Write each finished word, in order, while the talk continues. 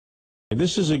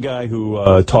This is a guy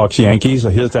who talks Yankees.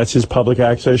 That's his public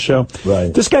access show.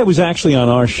 Right. This guy was actually on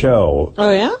our show.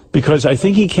 Oh, yeah? Because I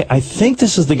think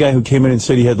this is the guy who came in and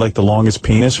said he had like the longest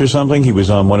penis or something. He was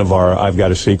on one of our I've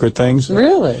Got a Secret things.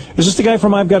 Really? Is this the guy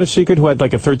from I've Got a Secret who had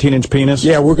like a 13-inch penis?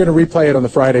 Yeah, we're going to replay it on the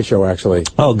Friday show, actually.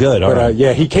 Oh, good. All right.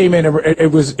 Yeah, he came in, and it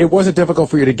wasn't difficult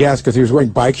for you to guess because he was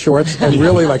wearing bike shorts and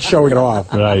really like showing it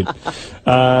off. Right.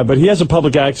 But he has a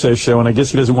public access show, and I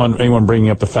guess he doesn't want anyone bringing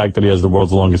up the fact that he has the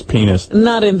world's longest penis.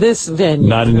 Not in this venue.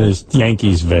 Not in his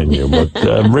Yankees venue, but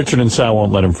Richard and Sal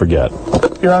won't let him forget.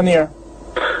 You're on the air.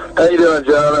 How you doing,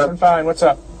 Jonah? I'm fine. What's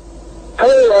up? Hey,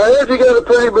 I heard you got a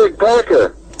pretty big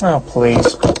packer. Oh,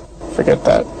 please. Forget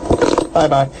that.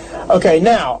 Bye-bye. Okay,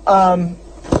 now,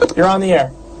 you're on the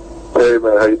air. Hey,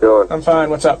 man, how you doing? I'm fine.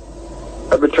 What's up?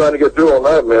 I've been trying to get through all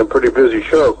night, man. Pretty busy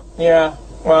show. Yeah,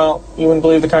 well, you wouldn't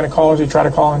believe the kind of callers you try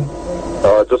to call in.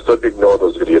 Just don't ignore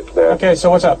those idiots, man. Okay,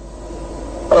 so what's up?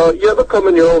 You ever come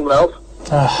in your own mouth?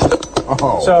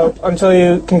 So, until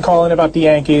you can call in about the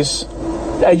Yankees,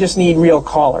 I just need real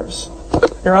callers.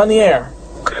 You're on the air.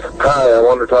 Hi, I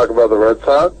want to talk about the Red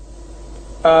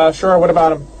Sox. Sure, what about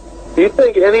them? Do you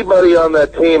think anybody on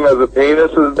that team has a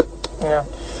penis? Yeah.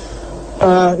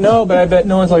 No, but I bet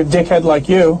no one's like a dickhead like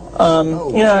you.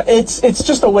 You know, it's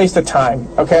just a waste of time,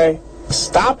 okay?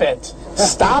 Stop it.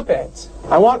 Stop it.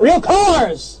 I want real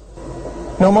callers!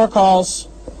 No more calls.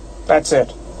 That's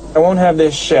it. I won't have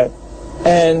this shit.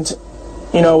 And,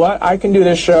 you know what? I can do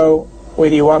this show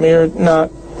whether you want me or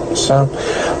not. So,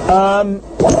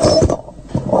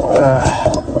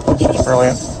 it's just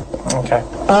brilliant. Okay.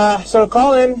 So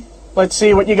call in. Let's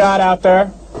see what you got out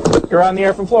there. You're on the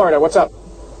air from Florida. What's up?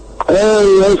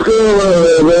 Hey, what's going on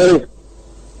there, buddy?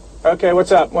 Okay,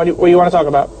 what's up? What do you want to talk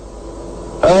about?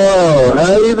 Oh,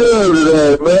 how you doing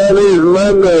today, man? These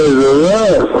Mondays are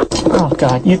rough. Oh,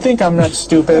 God. You think I'm not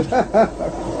stupid?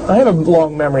 I have a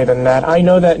long memory than that. I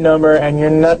know that number, and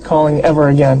you're not calling ever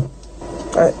again.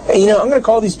 You know, I'm going to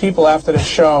call these people after the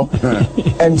show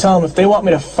and tell them if they want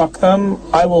me to fuck them,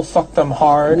 I will fuck them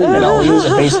hard, and I'll use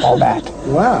a baseball bat.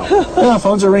 Wow. Yeah,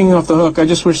 phones are ringing off the hook. I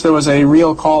just wish there was a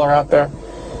real caller out there.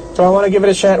 Do I want to give it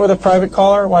a shot with a private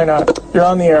caller? Why not? You're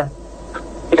on the air.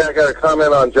 Yeah, I got a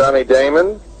comment on Johnny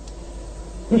Damon.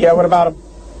 Yeah, what about him?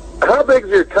 How big's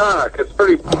your cock? It's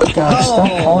pretty... Oh, God, stop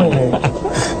calling me.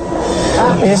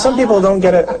 Yeah, some people don't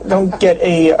get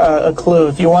a clue.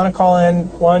 If you want to call in,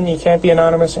 one, you can't be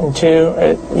anonymous, and two,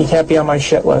 you can't be on my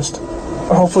shit list.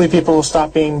 Hopefully people will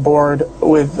start being bored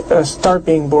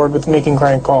with making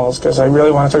crank calls, because I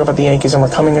really want to talk about the Yankees, and we're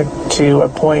coming to a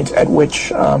point at which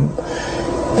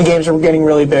the games are getting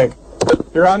really big.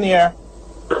 You're on the air.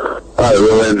 I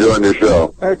really enjoying your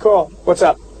show. All right, cool. What's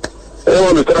up? I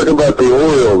want to talk about the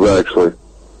Orioles, actually.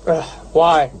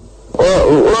 Why?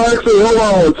 Well, actually, hold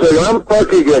on 1 second. I'm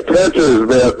fucking a catcher's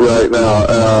mitt right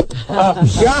now.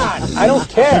 God, I don't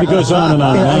care. It goes on and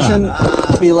on and I on.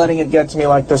 shouldn't be letting it get to me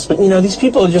like this. But, you know, these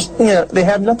people are just, you know, they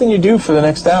have nothing to do for the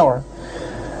next hour.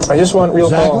 I just want real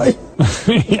calls.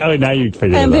 Oh, now you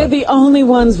figured And it they're out. the only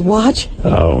ones watching.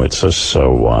 Oh, it's just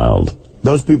so wild.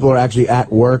 Those people are actually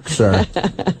at work, sir.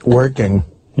 Working.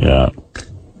 Yeah.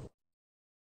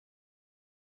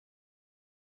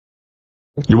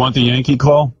 You want the Yankee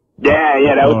call?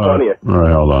 Yeah, that was funny. All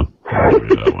right, hold on. I'll give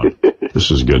you that one.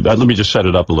 This is good. Let me just set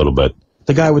it up a little bit.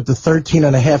 The guy with the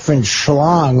 13.5-inch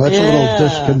schlong. That's a little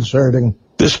disconcerting.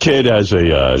 This kid has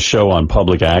a show on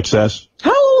public access.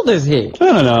 How old is he? I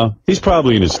don't know. He's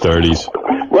probably in his 30s.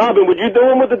 Robin, would you do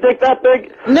him with a dick that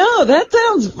big? No, that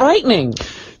sounds frightening.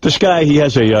 This guy, he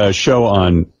has a show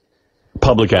on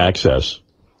public access.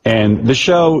 And the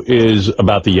show is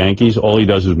about the Yankees. All he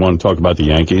does is want to talk about the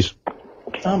Yankees.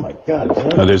 Oh, my God.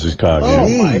 Oh, there's his cog. Oh,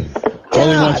 my All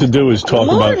he wants to do is talk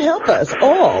Lord about... help us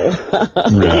all.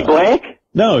 Yeah. Is he black?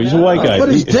 No, he's a white guy. But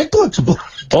his dick looks black.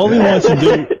 All he wants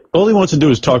to do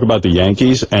is talk about the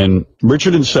Yankees, and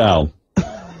Richard and Sal...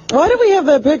 Why do we have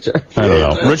that picture? I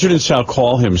don't know. Richard and Sal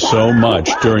call him so much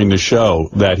during the show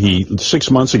that he,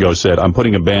 6 months ago, said, I'm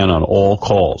putting a ban on all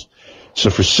calls. So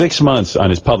for 6 months on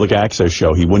his public access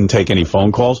show, he wouldn't take any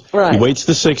phone calls. Right. He waits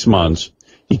the 6 months.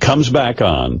 He comes back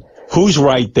on. Who's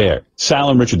right there?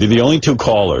 Sal and Richard. They're the only two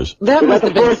callers. That must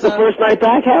have been The first night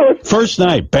back, Howard? First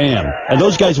night, bam. And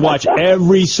those guys watch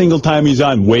every single time he's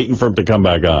on, waiting for him to come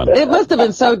back on. It must have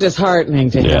been so disheartening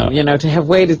to him, you know, to have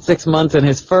waited 6 months in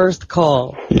his first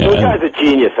call. Yeah. Those guy's a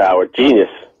genius, Howard. Genius.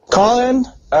 Call in,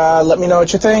 let me know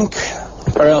what you think,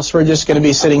 or else we're just going to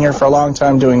be sitting here for a long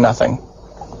time doing nothing.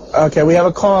 Okay, we have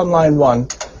a call on line 1.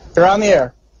 You're on the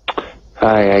air.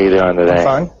 Hi, how you doing today?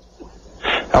 Fine.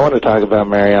 I want to talk about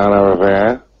Mariano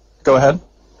Rivera. Go ahead.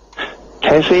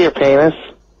 Can I see your penis?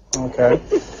 Okay.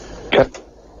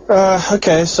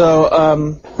 Okay,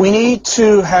 so we need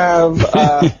to have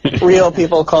real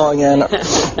people calling in.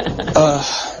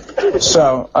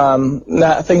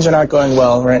 Things are not going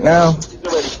well right now.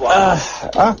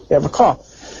 You have a call.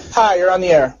 Hi, you're on the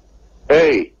air.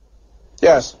 Hey.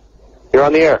 Yes. You're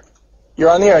on the air. You're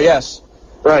on the air, yes.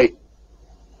 Right.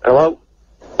 Hello?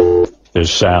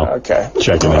 There's Sal. Okay.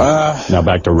 Checking in. Now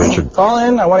back to Richard. Call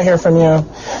in. I want to hear from you.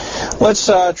 Let's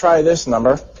try this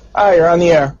number. Hi, you're on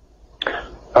the air.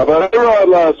 How about A-Rod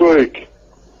last week?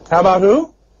 How about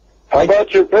who? How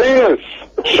about your penis?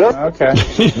 Shut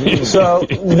Okay. So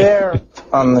they're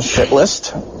on the shit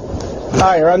list.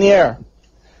 Hi, you're on the air.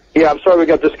 Yeah, I'm sorry we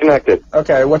got disconnected.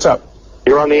 Okay, what's up?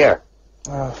 You're on the air.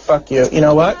 Oh, fuck you. You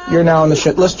know what? You're now on the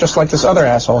shit list, just like this other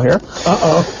asshole here.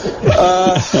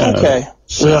 Okay.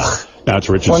 Ugh. Now it's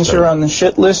Richard's Once turn. you're on the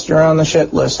shit list, you're on the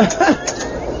shit list.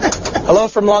 Hello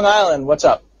from Long Island. What's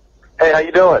up? Hey, how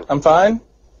you doing? I'm fine.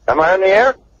 Am I on the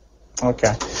air?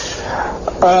 Okay.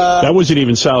 That wasn't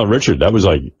even Sal and Richard. That was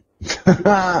like...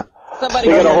 Somebody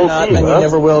You're get a not, and you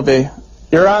never will be.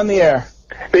 You're on the air.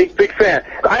 Big fan.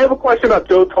 I have a question about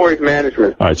Joe Torre's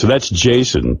management. All right, so that's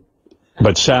Jason.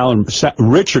 But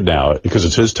Richard now, because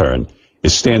it's his turn,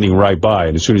 is standing right by.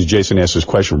 And as soon as Jason asks his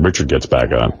question, Richard gets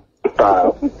back on.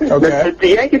 Okay. The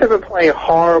Yankees have been playing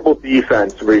horrible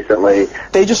defense recently.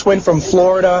 They just went from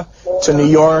Florida to New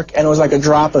York, and it was like a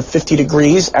drop of 50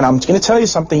 degrees. And I'm going to tell you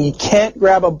something. You can't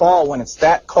grab a ball when it's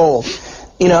that cold.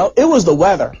 You know, it was the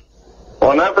weather.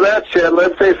 Well, enough of that shit.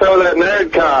 Let's see some of that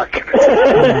nerd cock.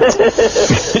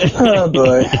 Oh,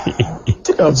 boy.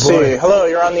 Let's see. Hello,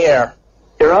 you're on the air.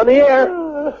 You're on the air.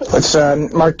 Let's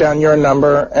mark down your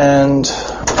number and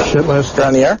shit list. You're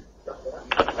on the air.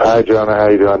 Hi, Jonah. How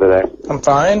you doing today? I'm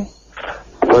fine.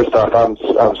 First off, I'm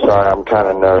sorry. I'm kind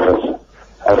of nervous.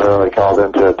 I haven't really called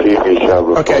into a TV show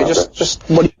before. Okay, just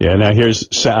what? Yeah, now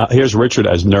here's Richard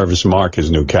as Nervous Mark, his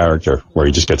new character, where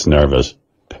he just gets nervous.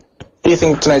 What do you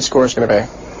think tonight's score is going to be?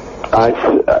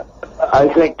 I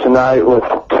think tonight, with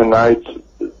tonight's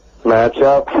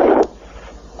matchup,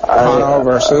 Hano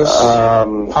versus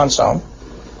Hanso.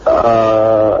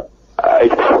 I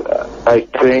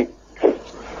think.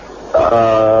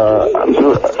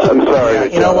 I'm sorry. Yeah,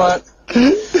 you know what?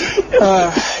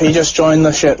 You just joined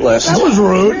the shit list. That was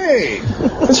rude.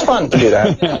 It's fun to do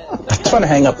that. It's fun to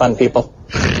hang up on people.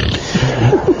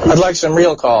 I'd like some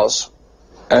real calls,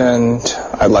 and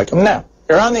I'd like them now.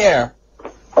 You're on the air.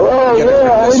 Hello, how you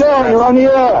doing? You're on the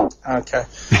air. Okay.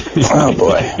 Oh,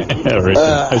 boy.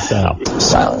 Sal.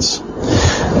 Silence.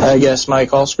 I guess my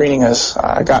call screening has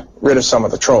got rid of some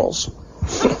of the trolls.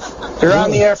 You're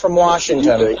on the air from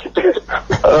Washington.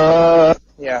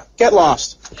 Yeah, get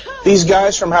lost. These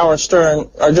guys from Howard Stern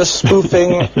are just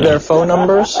spoofing their phone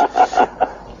numbers.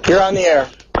 You're on the air.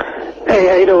 Hey,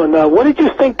 how you doing? What did you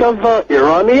think of, you're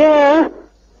on the air?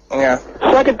 Yeah.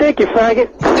 Suck a dick, you faggot.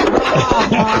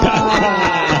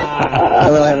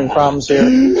 I'm really having problems here.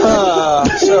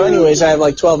 So anyways, I have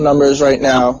like 12 numbers right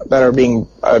now that are being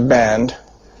banned.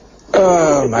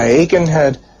 My aching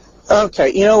head. Okay,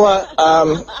 you know what?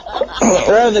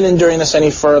 Rather than enduring this any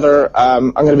further,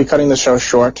 I'm going to be cutting the show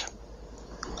short.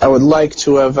 I would like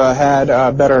to have had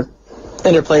better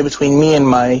interplay between me and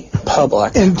my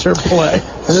public. Interplay.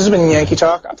 This has been Yankee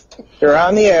Talk. You're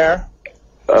on the air.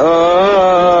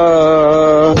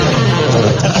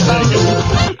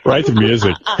 Right to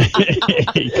music.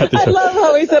 I love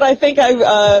how he said, I think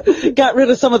I got rid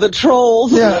of some of the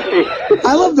trolls. Yeah.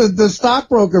 I love the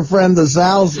stockbroker friend, the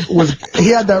Sal's, he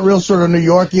had that real sort of New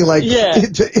Yorkie, like,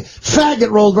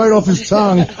 faggot rolled right off his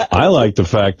tongue. I like the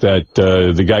fact that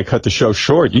the guy cut the show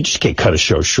short. You just can't cut a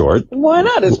show short. Why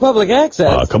not? It's public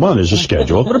access. Come on, there's a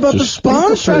schedule. What about the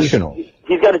sponsors?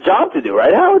 He's got a job to do,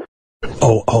 right, Howard?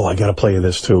 Oh, I got to play you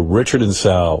this, too. Richard and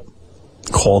Sal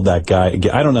called that guy.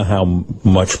 I don't know how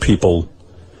much people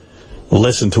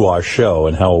listen to our show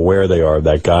and how aware they are of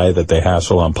that guy that they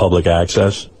hassle on public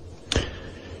access.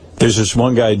 There's this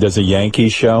one guy who does a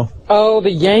Yankees show. Oh, the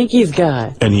Yankees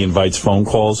guy. And he invites phone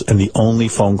calls, and the only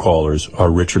phone callers are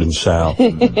Richard and Sal.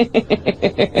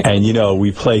 And, you know,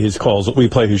 we play his calls. We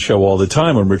play his show all the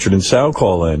time when Richard and Sal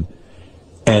call in.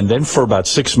 And then for about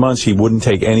 6 months, he wouldn't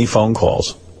take any phone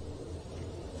calls.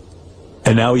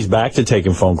 And now he's back to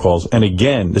taking phone calls. And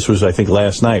again, this was, I think,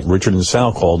 last night. Richard and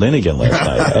Sal called in again last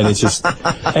night. And it's just,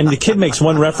 and the kid makes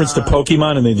one reference to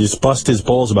Pokemon, and they just bust his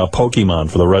balls about Pokemon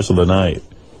for the rest of the night.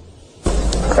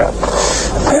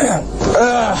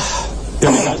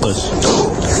 They're relentless.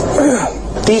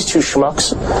 These two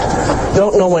schmucks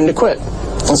don't know when to quit.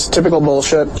 It's typical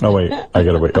bullshit. Oh, wait. I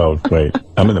gotta wait. Oh, wait.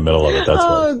 I'm in the middle of it. That's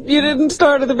why. You didn't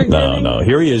start at the beginning? No.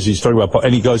 Here he is. He's talking about...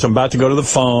 And he goes, I'm about to go to the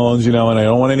phones, and I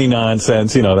don't want any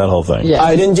nonsense, that whole thing. Yeah.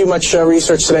 I didn't do much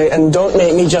research today, and don't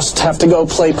make me just have to go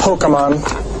play Pokemon,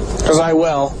 because I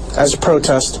will, as a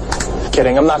protest.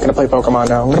 Kidding. I'm not going to play Pokemon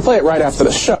now. I'm going to play it right after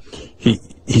the show.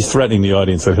 He's threatening the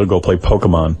audience that he'll go play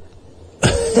Pokemon.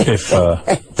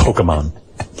 Pokemon.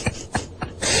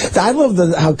 I love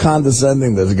how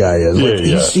condescending this guy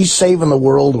is. He's saving the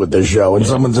world with this show, and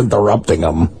someone's interrupting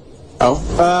him.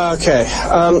 Oh, okay.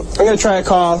 I'm going to try a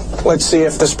call. Let's see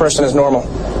if this person is normal.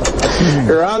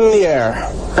 You're on the air.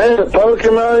 Hey, a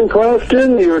Pokemon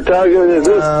question? You were talking to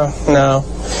this? No.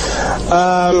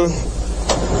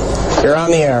 You're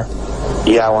on the air.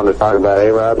 Yeah, I wanted to talk about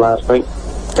A-Rod last week.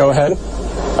 Go ahead.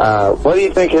 What do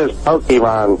you think his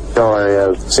Pokemon story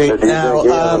is? See, now,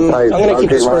 I'm going to keep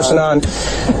this person on.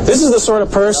 This is the sort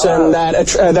of person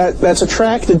that's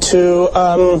attracted to,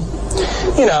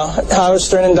 Howard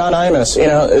Stern and Don Imus.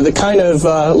 The kind of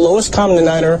lowest common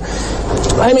denominator.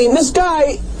 I mean, this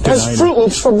guy has Fruit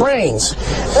Loops for brains.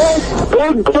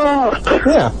 Big talk.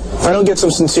 Yeah. If I don't get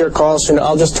some sincere calls soon,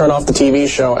 I'll just turn off the TV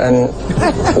show and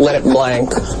let it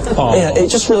blank. Oh. Yeah, it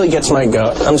just really gets my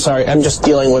goat. I'm sorry. I'm just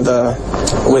dealing with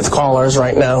callers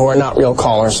right now who are not real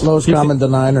callers. Lowest common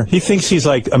denominator. He thinks he's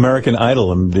like American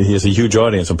Idol, and he has a huge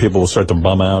audience, and people will start to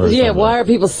bum out. Or something. Why are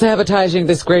people sabotaging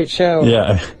this great show?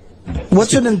 Yeah.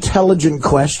 What's an intelligent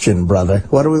question, brother?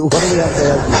 What do we have to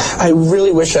ask? I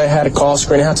really wish I had a call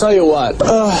screen. I'll tell you what.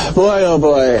 Oh, boy.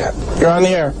 You're on the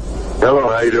air. Hello,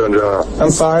 how you doing, Jonah?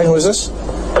 I'm fine. Who is this?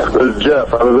 This is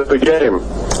Jeff. I was at the game.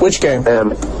 Which game?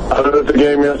 And I was at the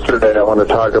game yesterday I want to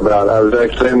talk about. I was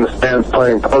actually in the stands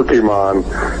playing Pokemon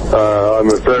on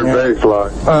the third base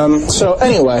line. So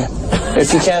anyway,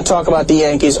 if you can't talk about the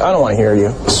Yankees, I don't want to hear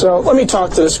you. So let me talk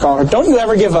to this caller. Don't you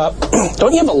ever give up?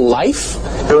 Don't you have a life?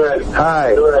 Do it.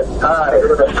 Hi.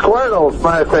 Squirtle's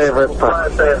my favorite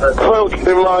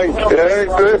Pokemon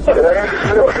character.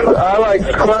 I like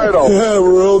Squirtle. Yeah,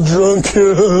 we're all drunk.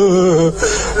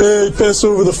 Hey, pass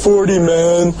over the 40,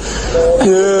 man.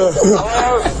 Yeah.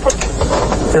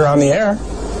 You're on the air.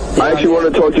 I actually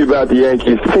want to talk to you about the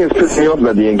Yankees. The thing that's pissing me off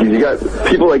about the Yankees, you got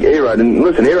people like A-Rod, and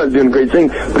listen, A-Rod's doing a great thing,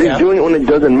 but he's doing it when it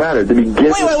doesn't matter. To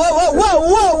begin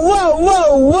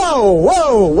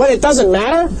whoa, when it doesn't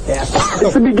matter? Yeah.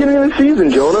 It's the beginning of the season,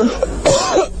 Jonah.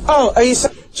 Oh, are you...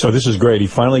 So this is great. He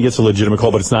finally gets a legitimate call,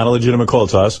 but it's not a legitimate call.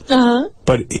 It's us.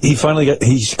 But he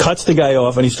cuts the guy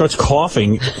off, and he starts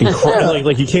coughing and crying,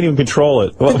 like he can't even control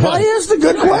it. The guy asked a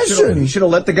good question. He should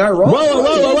have let the guy roll.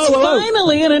 It's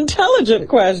finally an intelligent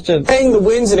question. Saying the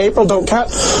wins in April don't count.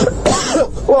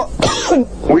 Well,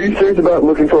 were you serious about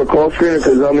looking for a call screener?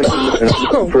 Because I'm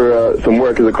looking for some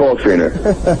work as a call screener.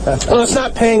 Well, it's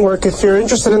not paying work if you're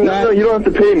interested in that. No, you don't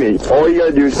have to pay me. All you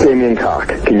gotta do is pay me in cock.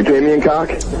 Can you pay me in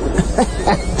cock?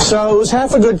 So it was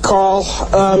half a good call.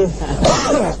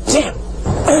 Damn.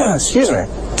 Excuse me.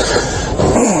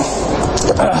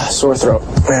 Sore throat,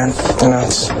 man.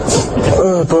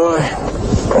 Oh, boy.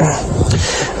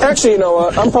 Actually, you know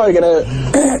what? I'm probably going to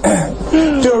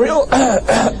do a real...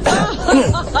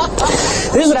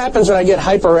 This is what happens when I get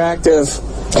hyperactive.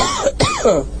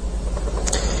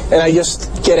 And I just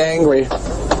get angry.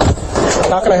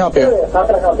 How can I help you?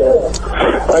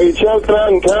 Are you choking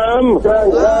on cum?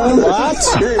 What?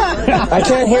 I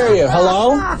can't hear you.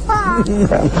 Hello?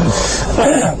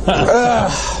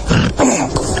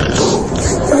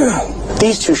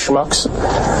 These two schmucks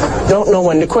don't know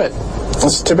when to quit.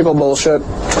 It's typical bullshit,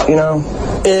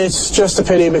 It's just a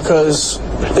pity because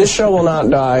this show will not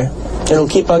die. It'll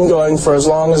keep on going for as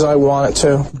long as I want it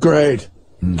to. Great.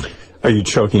 Are you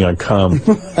choking on cum?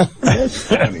 That's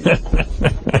funny.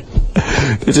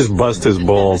 It just bust his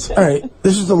balls. All right,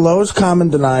 this is the lowest common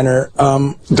denominator.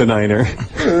 Denominator.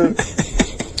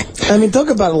 I mean, talk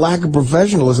about a lack of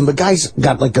professionalism. The guy's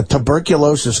got like a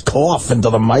tuberculosis cough into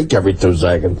the mic every 2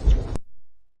 seconds.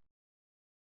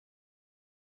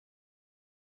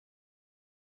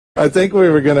 I think we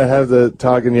were going to have the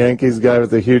talking Yankees guy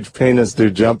with the huge penis do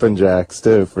jumping jacks,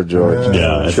 too, for George.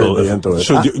 Yeah. Should be into it.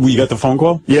 So you got the phone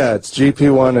call? Yeah, it's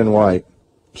GP1 in white.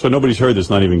 So nobody's heard this,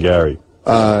 not even Gary?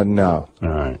 No.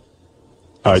 All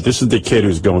right. This is the kid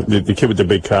who's going, the kid with the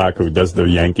big cock who does the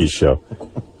Yankees show,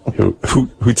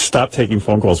 who stopped taking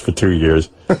phone calls for 2 years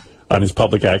on his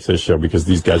public access show because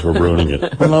these guys were ruining it.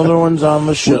 Another one's on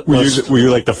the shit list. Were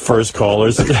you like the first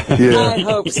callers? Yeah. I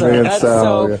hope so. That's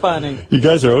so funny. You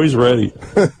guys are always ready.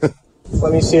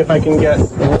 Let me see if I can get a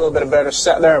little bit of better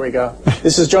set. There we go.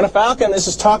 This is Jonah Falcon. This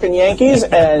is Talking Yankees,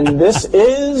 and this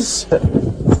is...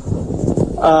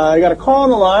 I got a call on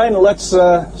the line. Let's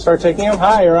start taking him.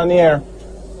 Hi, you're on the air.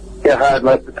 Yeah, hi, I'd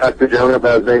like to talk to Jonah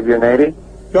about Xavier Nady.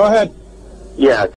 Go ahead. Yeah,